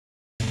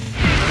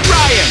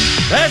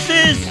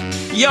versus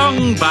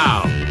Yong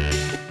Bao.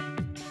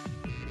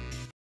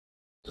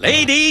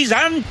 Ladies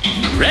and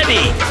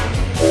ready.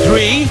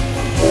 3,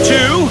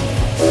 2,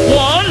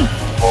 1,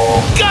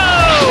 go!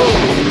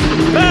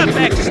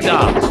 Perfect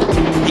start.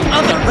 The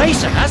other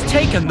racer has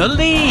taken the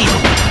lead.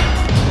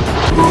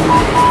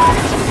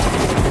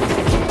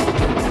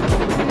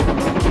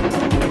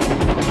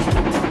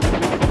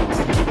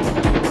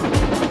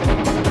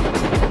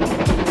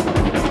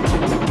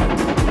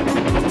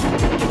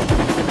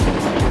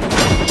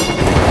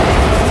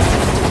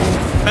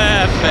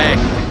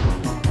 Perfect.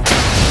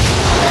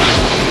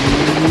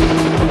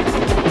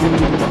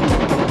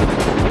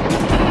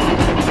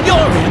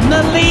 You're in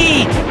the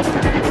lead.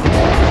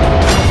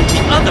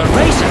 The other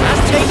racer has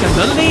taken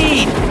the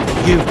lead.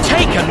 You've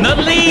taken the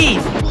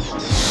lead.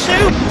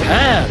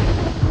 Superb.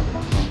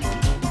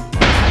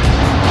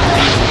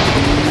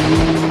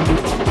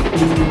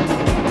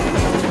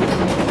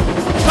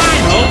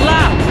 Final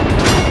lap.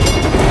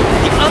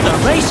 The other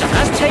racer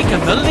has taken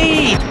the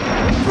lead.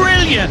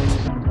 Brilliant.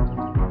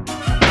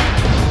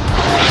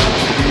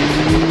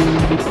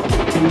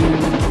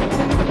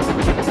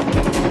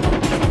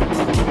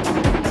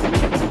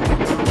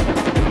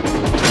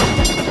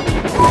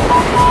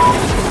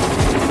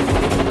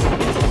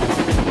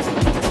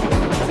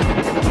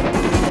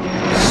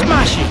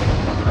 Splashy.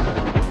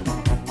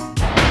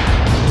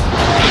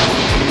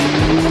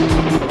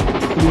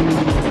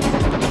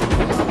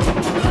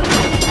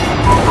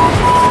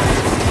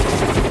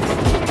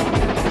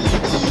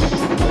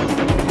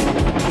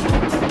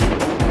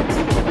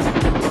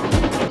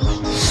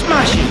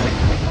 Smashy.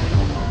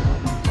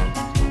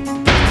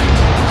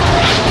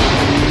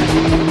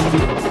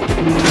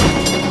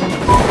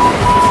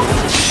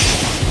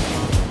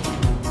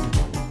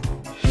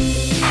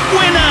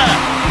 Winner!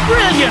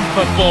 Brilliant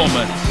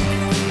performance!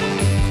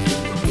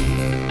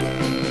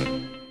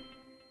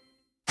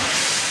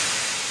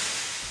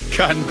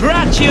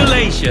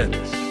 Congratulations!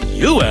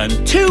 You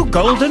earned 2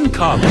 golden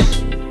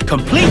cogs.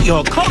 Complete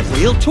your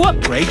cogwheel to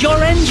upgrade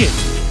your engine.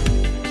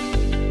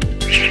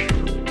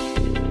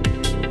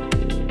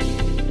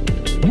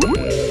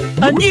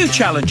 A new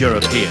challenger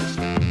appears.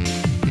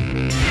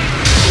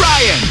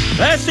 Ryan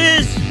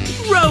versus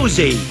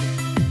Rosie.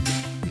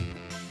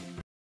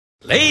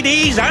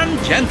 Ladies and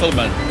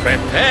gentlemen,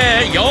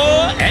 prepare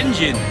your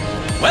engines.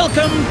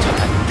 Welcome to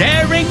the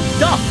Daring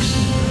Docks.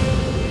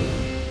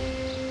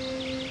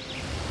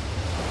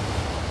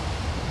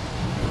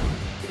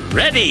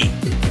 Ready?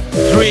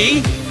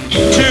 3,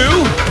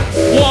 2,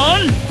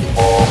 1,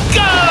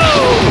 go!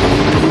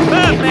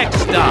 Perfect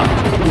start.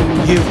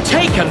 You've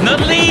taken the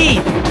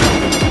lead.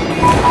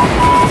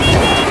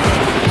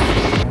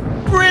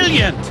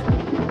 Brilliant.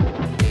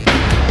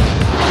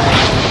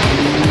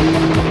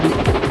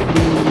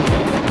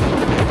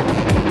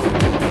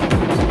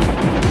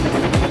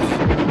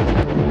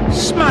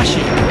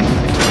 Smashing.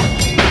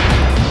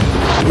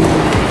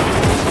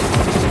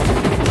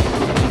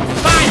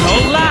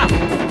 Final lap.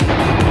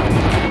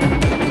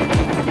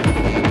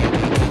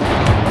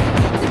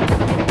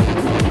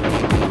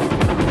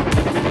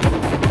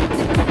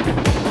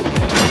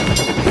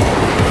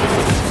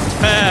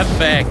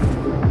 Perfect.